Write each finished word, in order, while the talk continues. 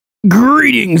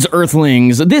Greetings,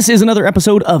 Earthlings! This is another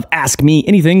episode of Ask Me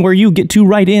Anything, where you get to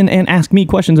write in and ask me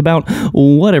questions about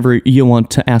whatever you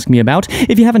want to ask me about.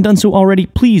 If you haven't done so already,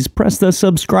 please press the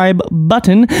subscribe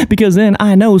button, because then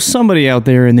I know somebody out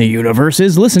there in the universe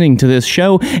is listening to this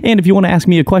show. And if you want to ask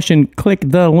me a question, click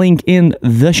the link in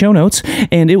the show notes,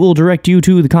 and it will direct you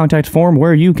to the contact form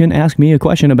where you can ask me a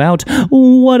question about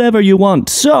whatever you want.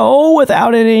 So,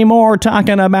 without any more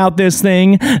talking about this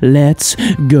thing, let's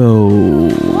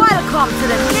go. Welcome to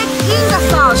the Nick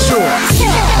Ingersoll Show.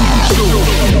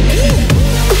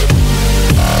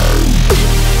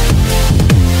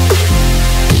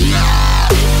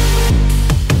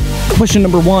 Question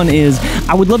number one is,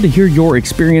 I would love to hear your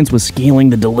experience with scaling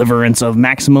the deliverance of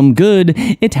maximum good.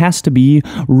 It has to be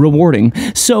rewarding.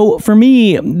 So for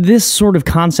me, this sort of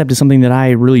concept is something that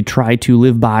I really try to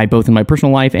live by, both in my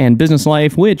personal life and business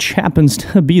life, which happens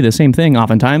to be the same thing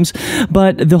oftentimes.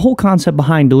 But the whole concept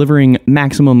behind delivering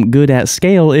maximum good at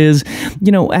scale is,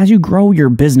 as you grow your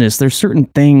business, there's certain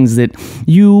things that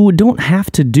you don't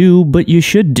have to do, but you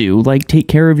should do, like take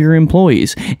care of your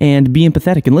employees and be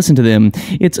empathetic and listen to them.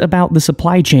 It's about the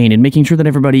supply chain and making sure that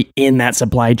everybody in that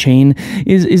supply chain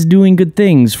is doing good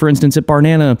things. For instance, at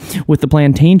Barnana, with the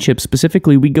plantain chips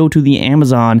specifically, we go to the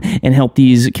Amazon and help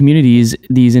these communities,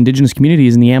 these indigenous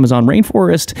communities in the Amazon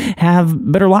rainforest,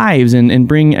 have better lives and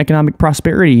bring economic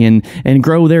prosperity and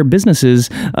grow their businesses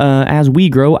as we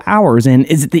grow ours. And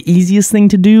is it the easiest thing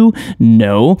to do?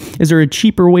 No. Is there a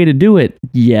cheaper way to do it?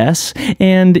 Yes.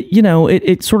 And,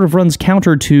 it sort of runs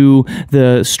counter to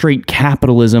the straight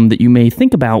capitalism that you may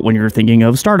think about when you're thinking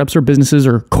of startups or businesses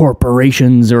or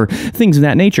corporations or things of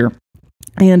that nature.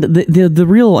 And the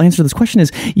real answer to this question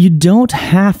is, you don't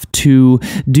have to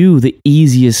do the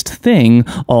easiest thing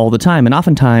all the time. And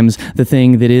oftentimes, the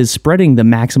thing that is spreading the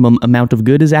maximum amount of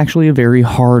good is actually a very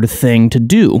hard thing to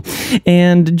do.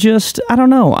 And just, I don't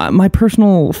know, my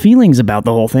personal feelings about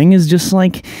the whole thing is just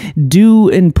like, do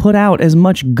and put out as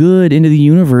much good into the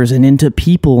universe and into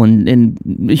people and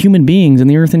human beings and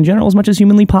the earth in general as much as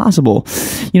humanly possible.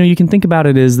 You can think about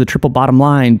it as the triple bottom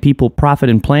line: people, profit,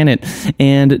 and planet,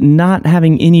 and not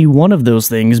having any one of those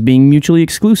things being mutually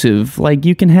exclusive. Like,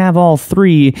 you can have all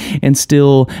three and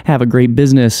still have a great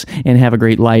business and have a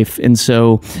great life. And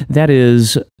so that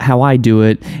is how I do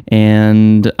it.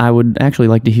 And I would actually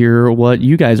like to hear what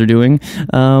you guys are doing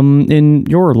in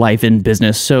your life and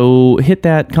business. So hit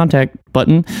that contact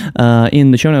button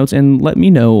in the show notes and let me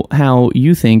know how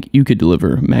you think you could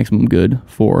deliver maximum good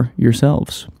for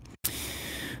yourselves.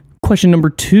 Question number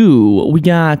two, we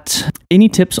got any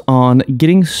tips on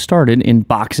getting started in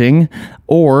boxing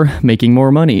or making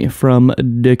more money, from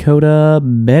Dakota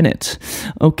Bennett.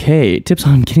 Okay, tips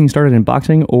on getting started in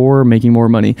boxing or making more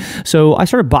money. So I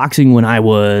started boxing when I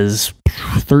was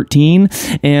 13,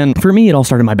 and for me, it all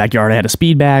started in my backyard. I had a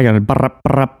speed bag,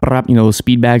 those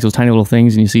speed bags, those tiny little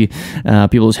things, and you see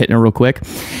people just hitting it real quick.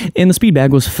 And the speed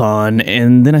bag was fun,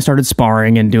 and then I started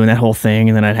sparring and doing that whole thing,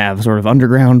 and then I'd have sort of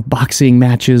underground boxing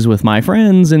matches with my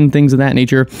friends and things of that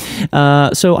nature.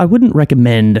 So I wouldn't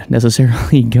recommend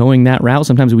necessarily going that route.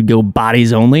 Sometimes we'd go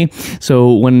bodies only.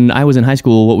 So when I was in high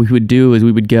school, what we would do is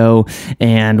we would go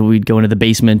and we'd go into the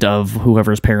basement of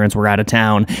whoever's parents were out of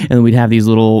town, and we'd have these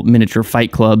little miniature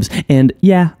fight clubs. And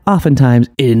yeah, oftentimes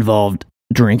it involved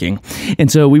drinking.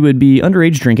 And so we would be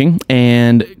underage drinking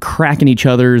and cracking each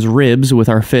other's ribs with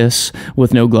our fists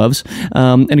with no gloves.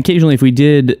 And occasionally, if we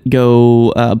did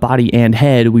go body and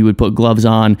head, we would put gloves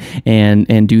on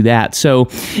and do that. So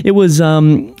it was,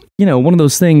 one of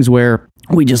those things where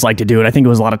we just like to do it. I think it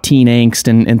was a lot of teen angst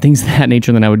and things of that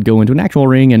nature. Then I would go into an actual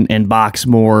ring and box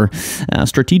more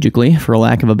strategically, for a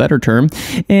lack of a better term.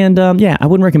 And I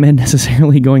wouldn't recommend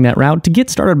necessarily going that route. To get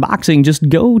started boxing, just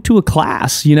go to a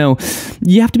class. You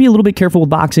have to be a little bit careful with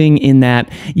boxing in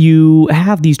that you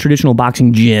have these traditional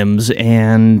boxing gyms,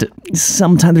 and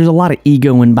sometimes there's a lot of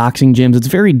ego in boxing gyms. It's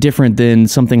very different than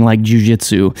something like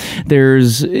jiu-jitsu.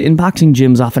 In boxing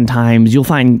gyms, oftentimes you'll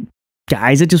find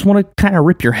guys that just want to kind of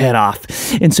rip your head off.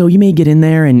 And so you may get in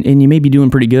there and you may be doing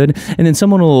pretty good. And then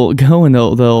someone will go and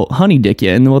they'll honey dick you.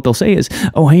 And what they'll say is,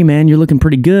 oh, hey man, you're looking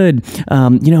pretty good.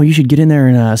 You should get in there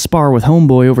and spar with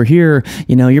homeboy over here.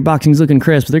 Your boxing's looking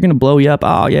crisp. They're going to blow you up.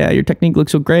 Oh yeah, your technique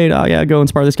looks so great. Oh yeah, go and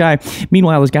spar this guy.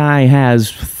 Meanwhile, this guy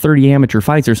has 30 amateur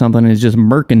fights or something and is just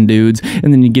murking dudes.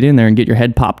 And then you get in there and get your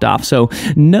head popped off. So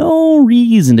no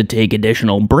reason to take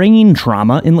additional brain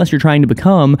trauma unless you're trying to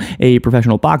become a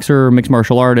professional boxer, mixed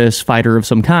martial artist, fighter of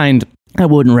some kind. I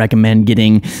wouldn't recommend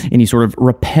getting any sort of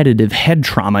repetitive head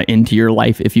trauma into your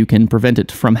life if you can prevent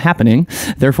it from happening.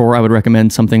 Therefore, I would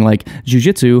recommend something like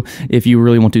jiu-jitsu if you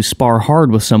really want to spar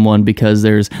hard with someone because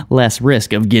there's less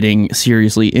risk of getting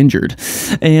seriously injured.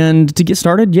 And to get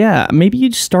started, maybe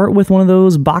you start with one of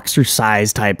those boxer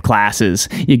size type classes.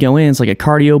 You go in, it's like a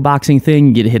cardio boxing thing.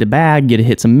 You get to hit a bag, get to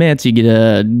hit some mitts, you get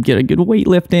a good weight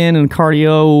lift in and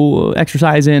cardio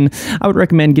exercise in. I would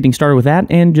recommend getting started with that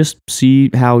and just see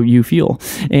how you feel.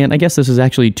 And I guess this is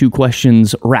actually two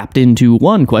questions wrapped into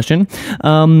one question.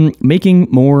 Making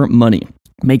more money.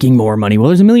 Making more money. Well,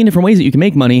 there's a million different ways that you can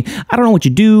make money. I don't know what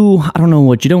you do. I don't know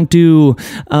what you don't do.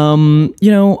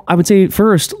 I would say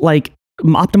first,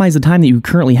 optimize the time that you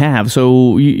currently have.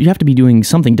 So you have to be doing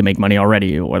something to make money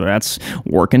already, whether that's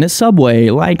working at Subway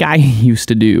like I used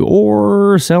to do,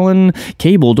 or selling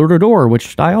cable door to door,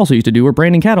 which I also used to do, or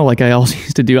branding cattle like I also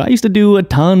used to do. I used to do a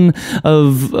ton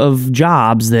of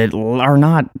jobs that are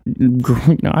not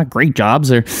great jobs.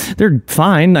 They're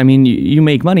fine. I mean, you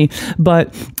make money,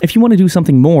 but if you want to do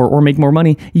something more or make more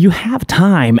money, you have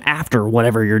time after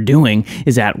whatever you're doing.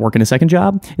 Is that working a second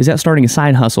job? Is that starting a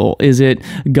side hustle? Is it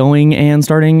going and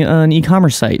starting an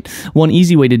e-commerce site? One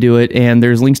easy way to do it, and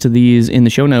there's links to these in the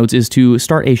show notes, is to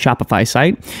start a Shopify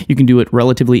site. You can do it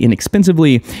relatively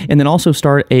inexpensively, and then also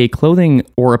start a clothing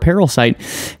or apparel site.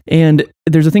 And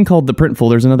there's a thing called the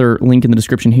Printful. There's another link in the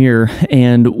description here.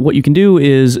 And what you can do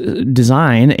is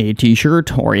design a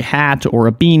t-shirt or a hat or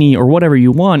a beanie or whatever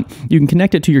you want. You can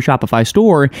connect it to your Shopify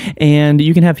store and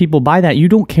you can have people buy that. You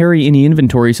don't carry any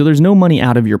inventory, so there's no money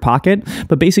out of your pocket.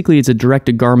 But basically, it's a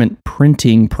direct-to-garment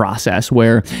printing process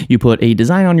where you put a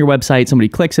design on your website, somebody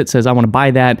clicks it, says, I want to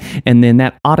buy that, and then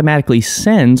that automatically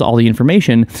sends all the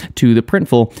information to the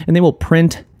Printful, and they will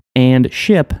print and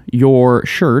ship your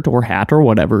shirt or hat or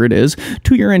whatever it is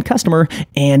to your end customer,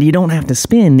 and you don't have to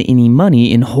spend any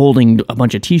money in holding a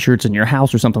bunch of t-shirts in your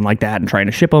house or something like that and trying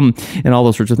to ship them and all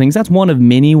those sorts of things. That's one of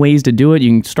many ways to do it.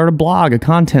 You can start a blog, a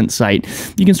content site.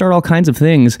 You can start all kinds of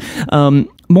things.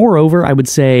 Moreover, I would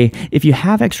say if you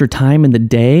have extra time in the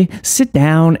day, sit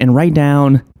down and write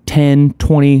down 10,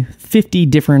 20, 50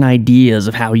 different ideas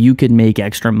of how you could make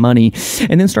extra money,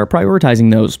 and then start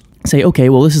prioritizing those. Say, okay,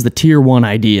 well, this is the tier 1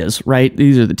 ideas, right?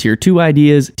 These are the tier 2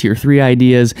 ideas, tier 3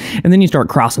 ideas, and then you start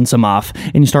crossing some off,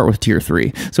 and you start with tier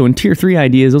 3. So in tier 3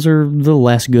 ideas, those are the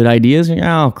less good ideas.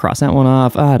 I'll cross that one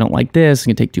off. I don't like this. It's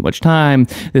going to take too much time.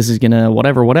 This is going to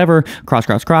whatever,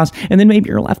 cross. And then maybe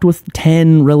you're left with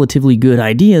 10 relatively good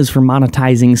ideas for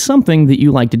monetizing something that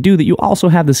you like to do that you also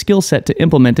have the skill set to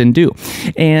implement and do.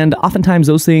 And oftentimes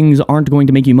those things aren't going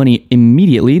to make you money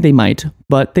immediately. They might,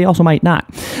 but they also might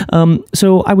not.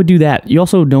 So I would do that. You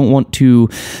also don't want to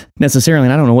necessarily,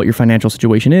 and I don't know what your financial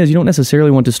situation is, you don't necessarily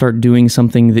want to start doing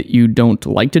something that you don't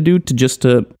like to do just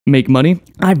to make money.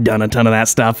 I've done a ton of that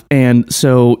stuff. And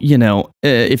so,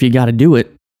 if you got to do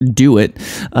it, do it.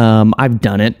 I've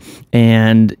done it,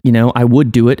 and I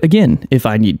would do it again if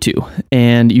I need to,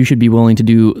 and you should be willing to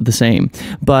do the same.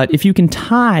 But if you can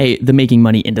tie the making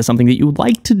money into something that you would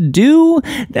like to do,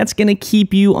 that's going to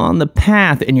keep you on the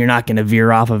path, and you're not going to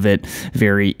veer off of it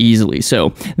very easily.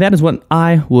 So that is what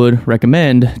I would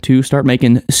recommend to start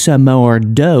making some more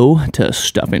dough to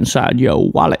stuff inside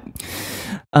your wallet.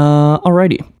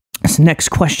 Alrighty. This next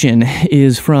question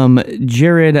is from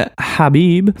Jared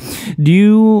Habib. Do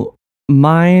you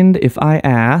mind if I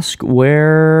ask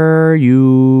where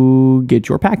you get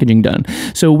your packaging done?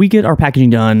 So we get our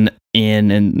packaging done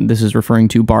and this is referring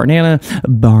to Barnana,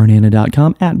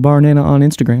 barnana.com, at Barnana on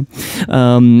Instagram.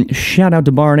 Shout out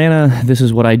to Barnana. This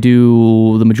is what I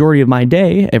do the majority of my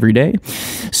day, every day.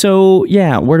 So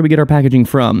yeah, where do we get our packaging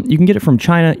from? You can get it from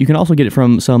China. You can also get it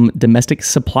from some domestic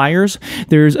suppliers.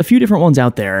 There's a few different ones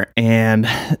out there, and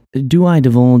do I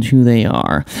divulge who they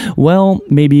are? Well,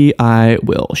 maybe I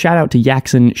will. Shout out to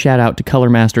Yaxon, shout out to Color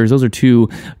Masters. Those are two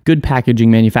good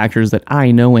packaging manufacturers that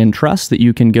I know and trust that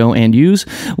you can go and use.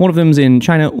 One of them's in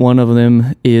China, one of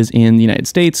them is in the United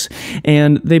States,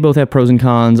 and they both have pros and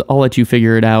cons. I'll let you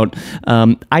figure it out.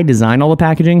 I design all the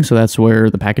packaging, so that's where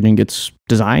the packaging gets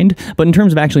designed. But in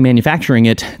terms of actually manufacturing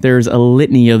it, there's a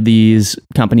litany of these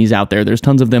companies out there. There's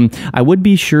tons of them. I would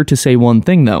be sure to say one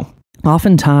thing, though.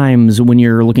 Oftentimes, when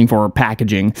you're looking for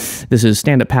packaging, this is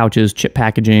stand-up pouches, chip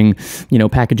packaging,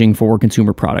 packaging for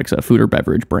consumer products, a food or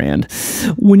beverage brand.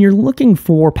 When you're looking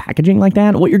for packaging like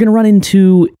that, what you're going to run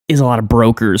into is a lot of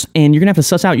brokers, and you're going to have to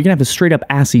suss out, you're going to have to straight up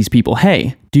ask these people,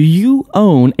 hey, do you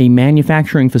own a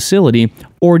manufacturing facility,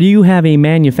 or do you have a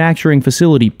manufacturing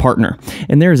facility partner?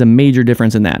 And there is a major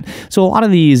difference in that. So a lot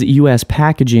of these US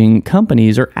packaging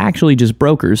companies are actually just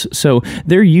brokers. So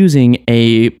they're using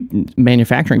a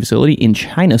manufacturing facility, somebody in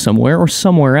China somewhere or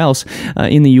somewhere else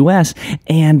in the US,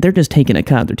 and they're just taking a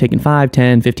cut. They're taking 5,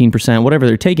 10, 15%, whatever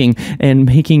they're taking, and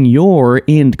making your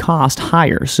end cost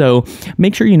higher. So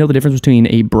make sure you know the difference between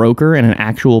a broker and an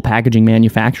actual packaging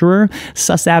manufacturer.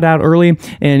 Suss that out early,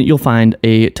 and you'll find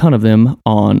a ton of them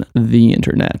on the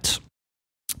internet.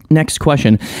 Next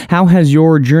question. How has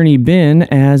your journey been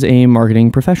as a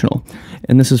marketing professional?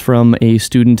 And this is from a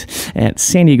student at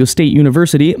San Diego State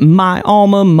University, my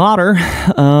alma mater.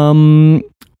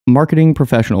 Marketing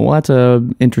professional. Well, that's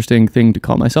an interesting thing to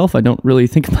call myself. I don't really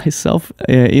think of myself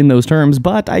in those terms,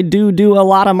 but I do a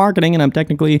lot of marketing, and I'm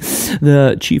technically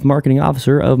the chief marketing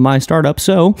officer of my startup.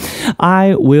 So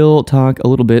I will talk a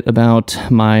little bit about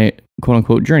my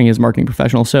quote-unquote journey as a marketing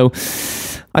professional. So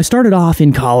I started off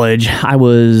in college. I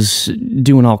was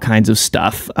doing all kinds of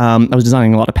stuff. I was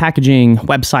designing a lot of packaging,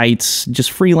 websites,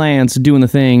 just freelance, doing the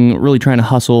thing, really trying to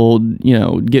hustle,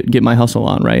 get my hustle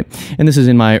on, right? And this is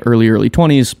in my early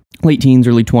 20s. Late teens,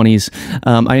 early 20s.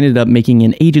 I ended up making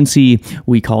an agency.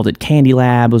 We called it Candy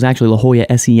Lab. It was actually La Jolla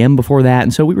SEM before that.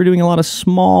 And so we were doing a lot of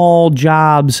small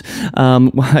jobs.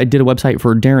 I did a website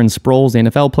for Darren Sproles, the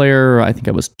NFL player. I think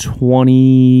I was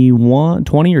 20 or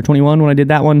 21 when I did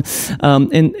that one.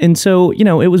 And so,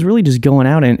 it was really just going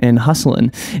out and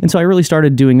hustling. And so I really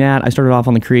started doing that. I started off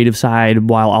on the creative side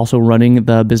while also running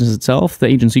the business itself. The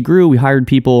agency grew. We hired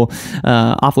people,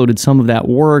 offloaded some of that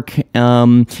work,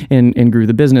 and grew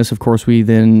the business. Of course, we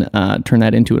then turned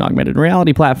that into an augmented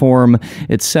reality platform,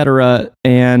 etc.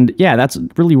 And yeah, that's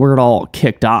really where it all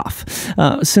kicked off.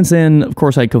 Since then, of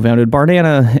course, I co-founded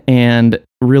Barnana and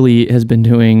really has been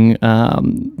doing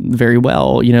very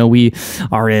well. We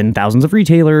are in thousands of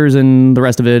retailers and the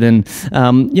rest of it. And,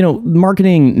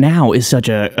 marketing now is such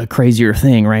a crazier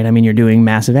thing, right? I mean, you're doing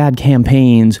massive ad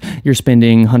campaigns, you're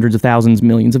spending hundreds of thousands,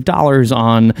 millions of dollars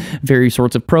on various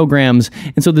sorts of programs.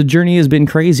 And so the journey has been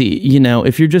crazy.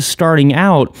 If you're just starting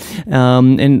out,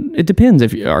 and it depends.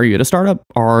 Are you at a startup?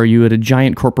 Are you at a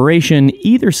giant corporation?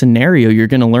 Either scenario, you're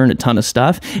going to learn a ton of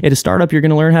stuff. At a startup, you're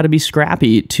going to learn how to be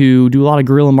scrappy, to do a lot of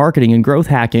guerrilla marketing and growth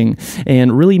hacking,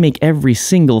 and really make every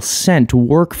single cent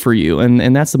work for you.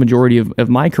 And that's the majority of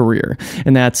my career.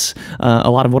 And that's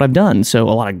a lot of what I've done. So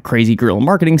a lot of crazy guerrilla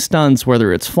marketing stunts,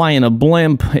 whether it's flying a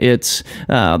blimp, it's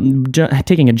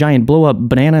taking a giant blow up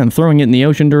banana and throwing it in the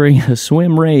ocean during a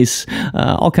swim race,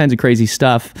 all kinds of crazy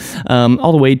stuff,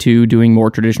 all the way to doing more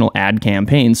traditional ad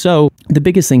campaigns. So the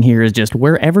biggest thing here is just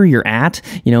wherever you're at,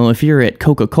 if you're at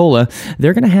Coca-Cola,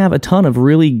 they're going to have a ton of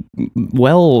really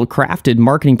well-crafted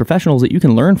marketing professionals that you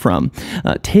can learn from.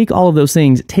 Take all of those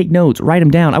things, take notes, write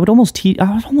them down. I would almost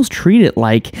treat it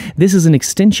like this is an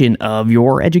extension of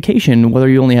your education, whether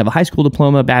you only have a high school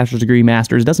diploma, bachelor's degree,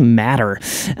 master's, doesn't matter.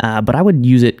 But I would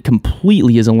use it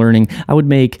completely as a learning. I would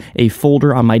make a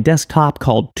folder on my desktop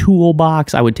called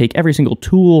Toolbox. I would take every single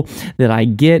tool that I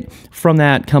get from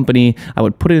that company. I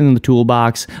would put it in the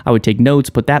toolbox. I would take notes,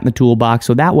 put that in the toolbox.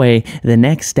 So that way, the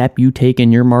next step you take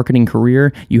in your marketing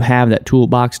career, you have that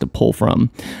toolbox to pull from.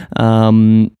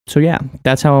 So yeah,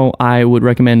 that's how I would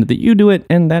recommend that you do it.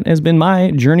 And that has been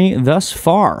my journey thus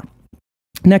far.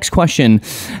 Next question.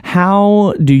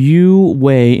 How do you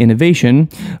weigh innovation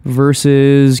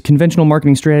versus conventional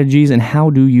marketing strategies, and how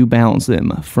do you balance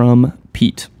them? From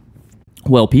Pete.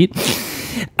 Well, Pete,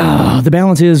 the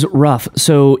balance is rough.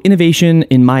 So innovation,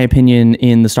 in my opinion,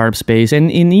 in the startup space,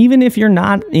 and even if you're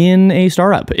not in a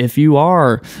startup, if you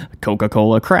are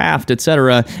Coca-Cola, Kraft,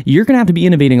 etc., you're going to have to be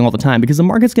innovating all the time because the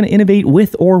market's going to innovate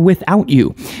with or without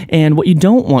you. And what you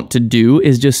don't want to do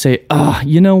is just say,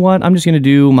 you know what, I'm just going to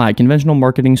do my conventional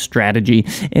marketing strategy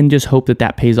and just hope that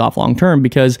that pays off long term,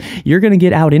 because you're going to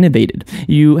get out innovated.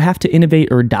 You have to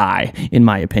innovate or die, in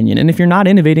my opinion. And if you're not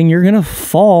innovating, you're going to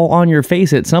fall on your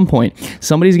face at some point.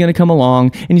 Somebody's going to come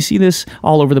along, and you see this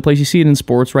all over the place. You see it in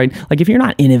sports, right? Like if you're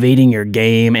not innovating your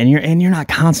game and you're not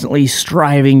constantly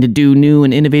striving to do new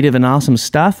and innovative and awesome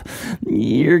stuff,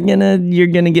 you're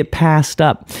gonna get passed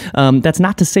up. That's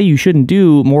not to say you shouldn't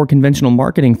do more conventional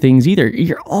marketing things either.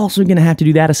 You're also gonna have to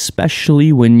do that,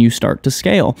 especially when you start to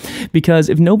scale, because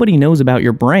if nobody knows about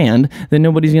your brand, then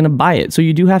nobody's gonna buy it. So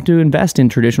you do have to invest in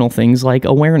traditional things like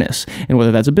awareness, and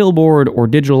whether that's a billboard or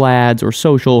digital ads or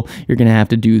social, you're gonna have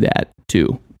to do that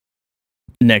too.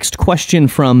 Next question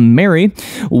from Mary.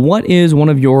 What is one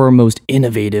of your most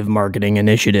innovative marketing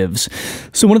initiatives?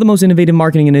 So one of the most innovative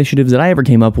marketing initiatives that I ever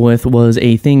came up with was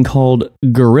a thing called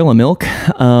Gorilla Milk.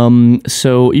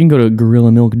 So you can go to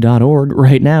gorillamilk.org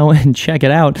right now and check it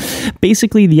out.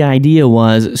 Basically, the idea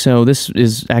was, so this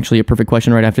is actually a perfect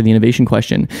question right after the innovation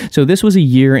question. So this was a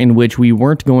year in which we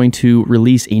weren't going to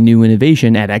release a new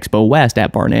innovation at Expo West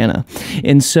at Barnana.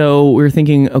 And so we were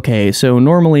thinking, okay, so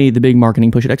normally the big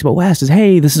marketing push at Expo West is,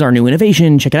 hey, this is our new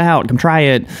innovation, check it out, come try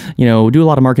it, do a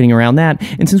lot of marketing around that.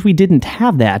 And since we didn't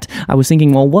have that, I was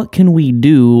thinking, well, what can we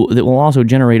do that will also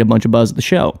generate a bunch of buzz at the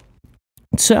show?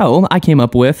 So I came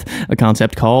up with a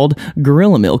concept called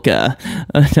Gorilla Milka,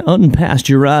 an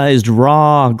unpasteurized,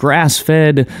 raw,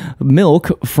 grass-fed milk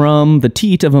from the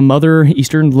teat of a mother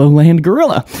eastern lowland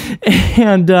gorilla.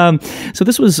 And so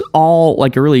this was all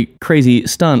like a really crazy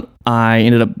stunt. I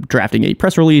ended up drafting a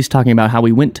press release talking about how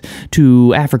we went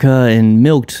to Africa and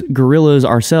milked gorillas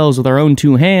ourselves with our own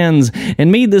 2 hands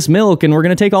and made this milk, and we're going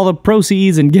to take all the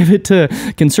proceeds and give it to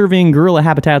conserving gorilla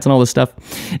habitats and all this stuff.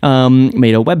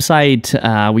 Made a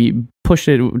website. We pushed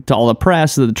it to all the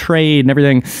press, the trade, and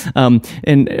everything.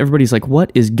 And everybody's like,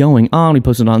 what is going on? We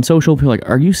posted it on social. People were like,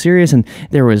 are you serious? And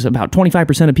there was about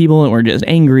 25% of people that were just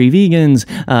angry vegans,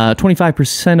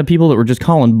 25% of people that were just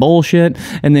calling bullshit,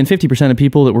 and then 50% of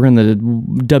people that were in the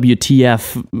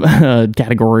WTF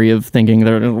category of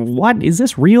thinking, what is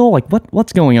this real? Like,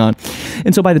 what's going on?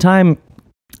 And so by the time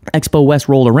Expo West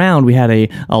rolled around, we had a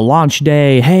launch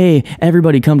day. Hey,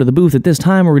 everybody come to the booth at this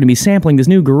time. We're going to be sampling this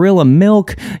new gorilla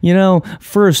milk,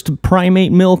 first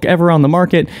primate milk ever on the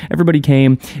market. Everybody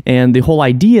came, and the whole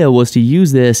idea was to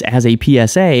use this as a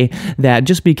PSA that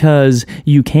just because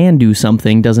you can do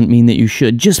something doesn't mean that you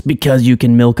should. Just because you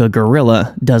can milk a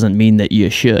gorilla doesn't mean that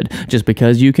you should. Just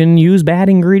because you can use bad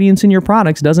ingredients in your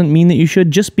products doesn't mean that you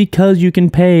should. Just because you can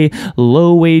pay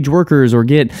low-wage workers or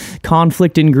get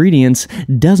conflict ingredients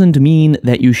doesn't mean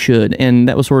that you should. And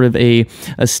that was sort of a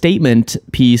statement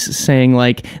piece saying,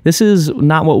 like, this is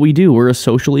not what we do. We're a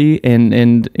socially and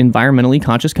environmentally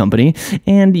conscious company,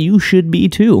 and you should be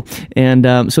too. And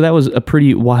so that was a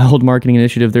pretty wild marketing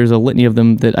initiative. There's a litany of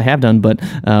them that I have done, but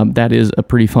that is a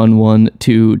pretty fun one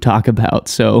to talk about.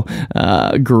 So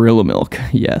Gorilla Milk,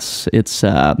 yes, it's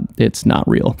not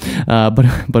real,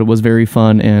 but it was very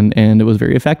fun, and it was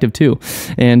very effective too,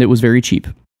 and it was very cheap.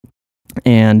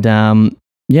 And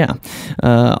yeah,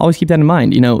 always keep that in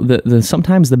mind.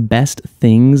 Sometimes the best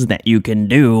things that you can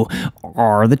do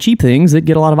are the cheap things that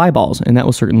get a lot of eyeballs, and that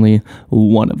was certainly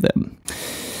one of them.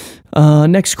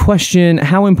 Next question,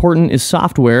 how important is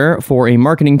software for a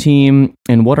marketing team,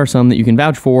 and what are some that you can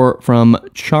vouch for? From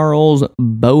Charles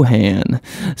Bohan.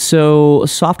 So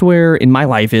software in my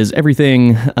life is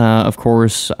everything. Of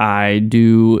course, I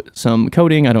do some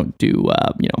coding. I don't do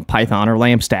Python or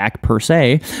LAMP stack per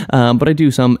se, but I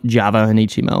do some Java and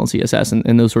HTML and CSS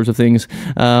and those sorts of things,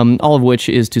 all of which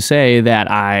is to say that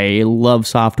I love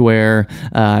software.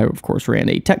 I, of course, ran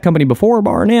a tech company before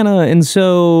Barnana, and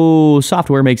so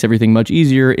software makes everything much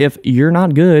easier. If you're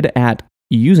not good at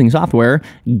using software,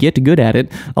 get good at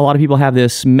it. A lot of people have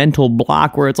this mental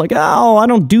block where it's like, oh, I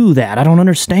don't do that. I don't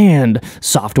understand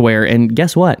software. And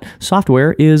guess what?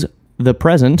 Software is the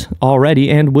present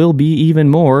already and will be even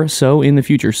more so in the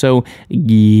future. So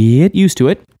get used to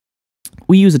it.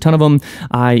 We use a ton of them.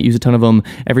 I use a ton of them.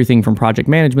 Everything from project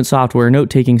management software,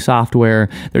 note-taking software.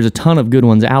 There's a ton of good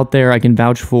ones out there. I can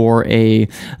vouch for a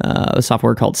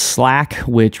software called Slack,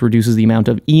 which reduces the amount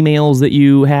of emails that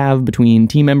you have between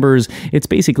team members. It's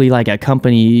basically like a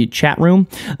company chat room.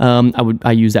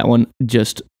 I use that one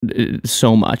just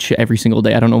so much every single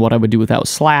day. I don't know what I would do without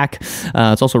Slack.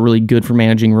 It's also really good for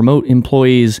managing remote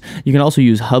employees. You can also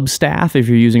use Hubstaff if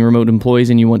you're using remote employees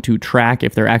and you want to track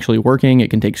if they're actually working.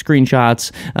 It can take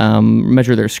screenshots,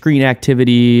 measure their screen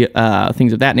activity,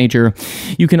 things of that nature.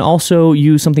 You can also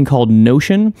use something called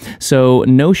Notion. So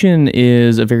Notion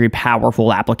is a very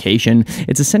powerful application.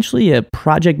 It's essentially a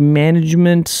project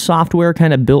management software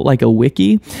kind of built like a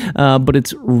wiki, but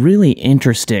it's really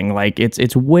interesting. Like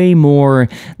it's way more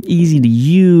easy to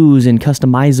use and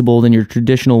customizable than your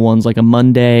traditional ones like a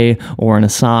Monday or an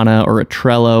Asana or a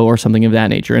Trello or something of that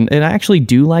nature. And I actually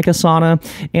do like Asana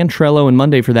and Trello and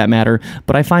Monday for that matter,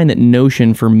 but I find that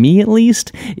Notion, for me at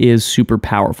least, is super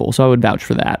powerful. So I would vouch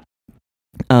for that.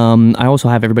 I also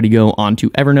have everybody go onto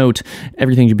Evernote.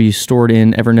 Everything should be stored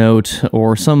in Evernote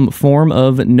or some form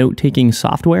of note-taking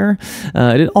software.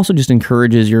 It also just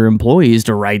encourages your employees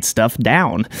to write stuff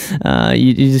down.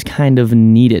 You just kind of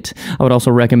need it. I would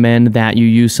also recommend that you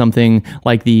use something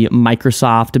like the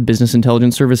Microsoft Business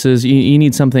Intelligence Services. You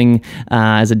need something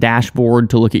as a dashboard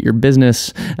to look at your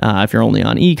business. If you're only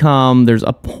on e-com, there's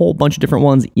a whole bunch of different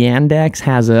ones. Yandex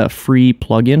has a free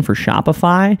plugin for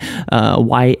Shopify,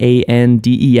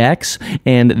 Yandex,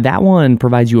 and that one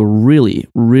provides you a really,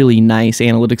 really nice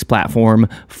analytics platform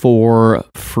for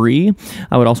free.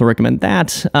 I would also recommend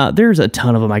that. There's a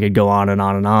ton of them. I could go on and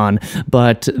on and on,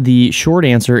 but the short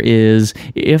answer is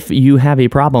if you have a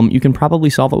problem, you can probably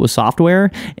solve it with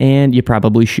software, and you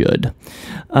probably should.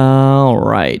 All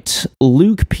right.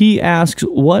 Luke P asks,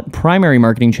 what primary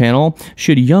marketing channel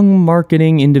should young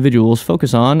marketing individuals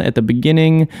focus on at the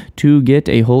beginning to get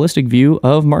a holistic view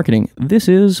of marketing? This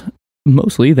is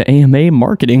mostly the AMA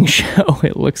marketing show,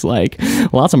 it looks like.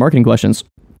 Lots of marketing questions.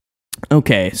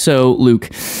 Okay, so Luke,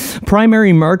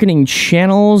 primary marketing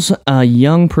channels a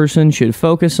young person should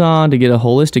focus on to get a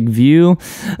holistic view.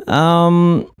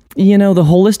 The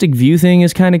holistic view thing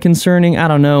is kind of concerning. I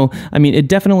don't know. I mean,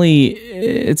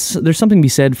 there's something to be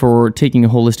said for taking a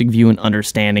holistic view and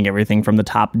understanding everything from the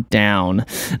top down.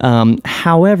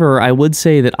 However, I would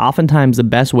say that oftentimes the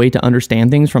best way to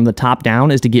understand things from the top down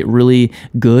is to get really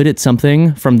good at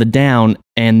something from the down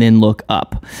and then look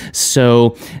up.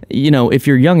 So, if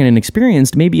you're young and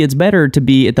inexperienced, maybe it's better to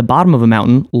be at the bottom of a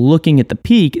mountain looking at the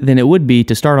peak than it would be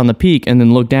to start on the peak and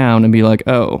then look down and be like,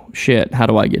 oh shit, how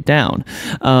do I get down?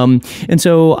 And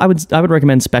so I would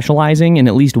recommend specializing in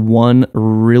at least one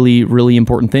really, really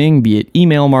important thing, be it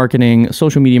email marketing,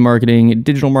 social media marketing,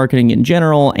 digital marketing in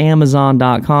general,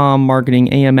 Amazon.com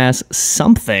marketing, AMS,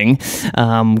 something,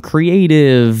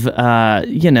 creative,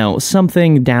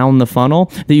 something down the funnel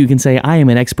that you can say, I am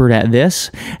an expert at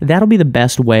this. That'll be the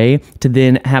best way to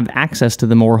then have access to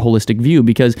the more holistic view,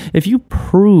 because if you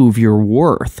prove your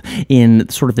worth in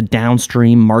sort of the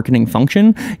downstream marketing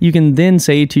function, you can then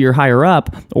say to your higher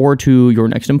up or to your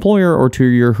next employer or to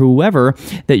your whoever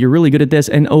that you're really good at this,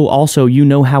 and also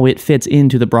how it fits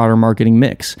into the broader marketing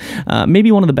mix.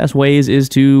 Maybe one of the best ways is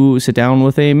to sit down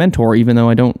with a mentor, even though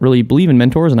I don't really believe in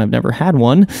mentors and I've never had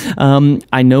one.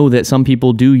 I know that some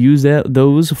people do use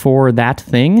those for that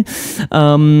thing.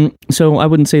 So I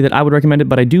wouldn't say that I would recommend it,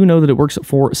 but I do know that it works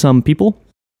for some people.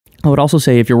 I would also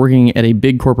say if you're working at a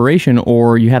big corporation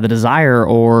or you have the desire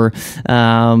or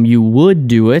you would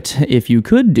do it, if you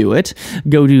could do it,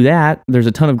 go do that. There's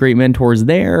a ton of great mentors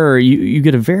there. You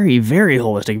get a very, very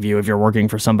holistic view if you're working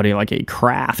for somebody like a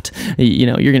Kraft.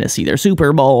 You're going to see their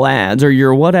Super Bowl ads or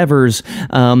your whatevers.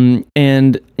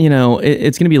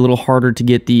 It's going to be a little harder to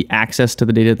get the access to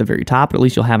the data at the very top, but at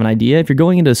least you'll have an idea. If you're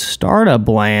going into startup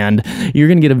land, you're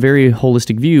going to get a very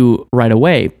holistic view right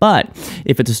away. But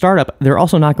if it's a startup, they're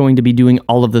also not going to be doing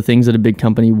all of the things that a big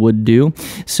company would do.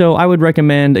 So I would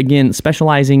recommend, again,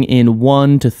 specializing in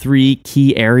 1 to 3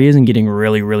 key areas and getting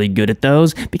really, really good at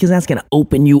those, because that's going to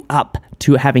open you up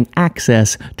to having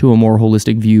access to a more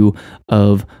holistic view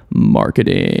of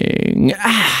marketing.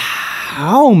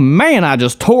 Oh man, I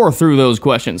just tore through those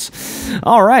questions.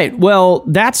 All right, well,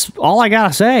 that's all I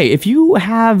gotta say. If you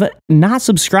have not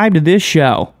subscribed to this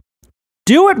show,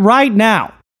 do it right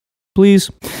now.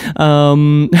 Please.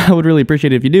 I would really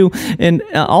appreciate it if you do. And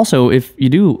also, if you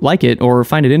do like it or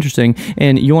find it interesting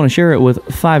and you want to share it with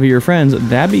 5 of your friends,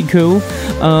 that'd be cool.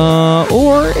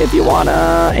 Or if you want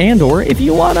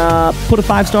to put a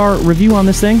 5-star review on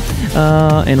this thing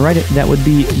and write it, that would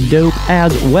be dope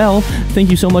as well. Thank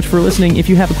you so much for listening. If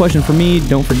you have a question for me,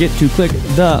 don't forget to click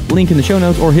the link in the show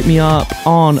notes or hit me up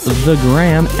on the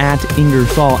gram at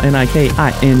Ingersoll,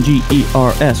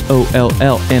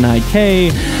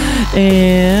 NIKINGERSOLLNIK.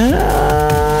 And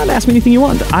ask me anything you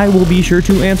want. I will be sure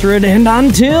to answer it. And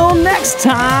until next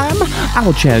time,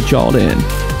 I'll chat y'all in.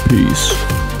 Peace.